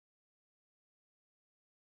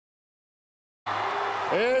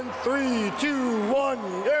In 3, 2, 1,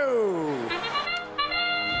 go!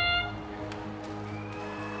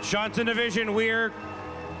 Johnson Division, we're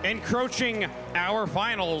encroaching our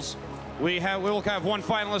finals. We will have one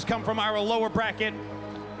finalist come from our lower bracket.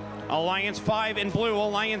 Alliance 5 in blue,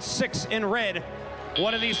 Alliance 6 in red.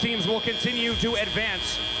 One of these teams will continue to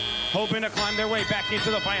advance, hoping to climb their way back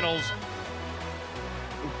into the finals.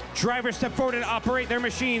 Drivers step forward and operate their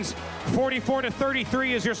machines.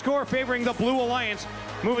 44-33 is your score, favoring the Blue Alliance.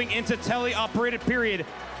 Moving into tele-operated period.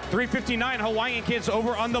 3:59 Hawaiian kids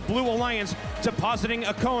over on the Blue Alliance, depositing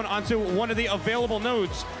a cone onto one of the available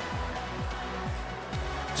nodes.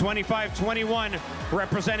 25-21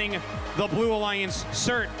 representing the Blue Alliance,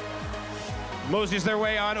 Cert moseys their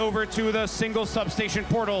way on over to the single substation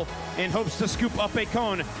portal in hopes to scoop up a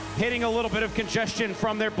cone, hitting a little bit of congestion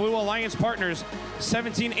from their Blue Alliance partners.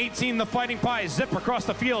 17-18, the Fighting Pies zip across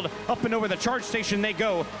the field. Up and over the charge station they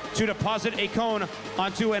go to deposit a cone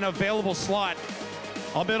onto an available slot.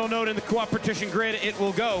 A middle node in the cooperation grid, it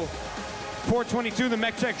will go. 4:22, the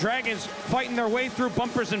MechTech Dragons fighting their way through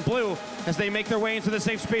bumpers in blue as they make their way into the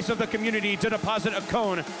safe space of the community to deposit a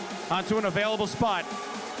cone onto an available spot.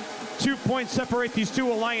 2 points separate these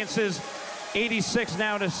two alliances, 86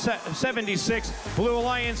 now to 76. Blue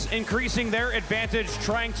Alliance increasing their advantage,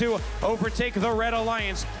 trying to overtake the Red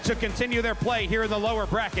Alliance to continue their play here in the lower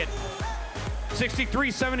bracket.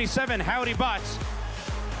 63-77, Howdy Bots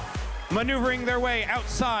maneuvering their way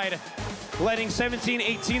outside, letting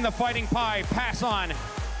 17-18, the Fighting Pie, pass on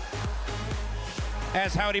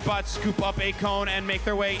as Howdy Bots scoop up a cone and make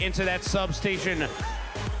their way into that substation.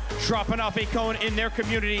 Dropping off a cone in their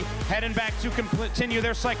community, heading back to continue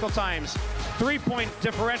their cycle times. 3-point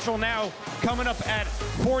differential now coming up at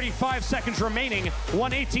 45 seconds remaining,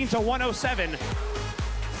 118 to 107.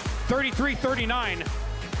 33-39,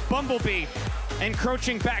 Bumblebee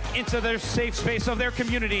encroaching back into their safe space of their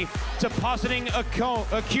community, depositing a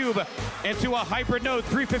cube into a hybrid node.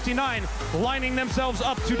 3:59, lining themselves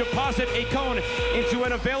up to deposit a cone into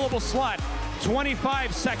an available slot.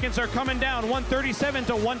 25 seconds are coming down, 137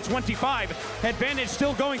 to 125. Advantage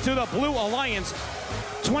still going to the Blue Alliance.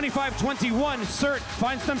 25-21, Cert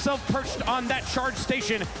finds themselves perched on that charge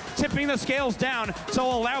station, tipping the scales down to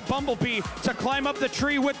allow Bumblebee to climb up the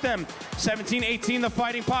tree with them. 17-18, the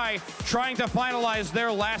Fighting Pie trying to finalize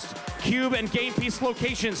their last cube and game piece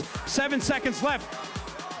locations. 7 seconds left.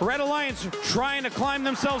 Red Alliance trying to climb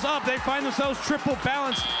themselves up. They find themselves triple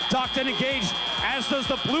balanced, docked and engaged, as does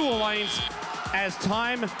the Blue Alliance, as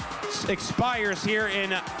time expires here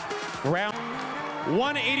in round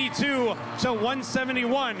 182 to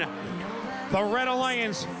 171. The Red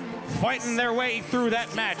Alliance fighting their way through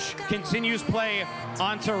that match. Continues play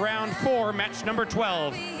on to round 4, match number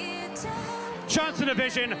 12. Johnson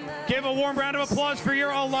Division, give a warm round of applause for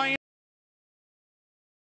your Alliance.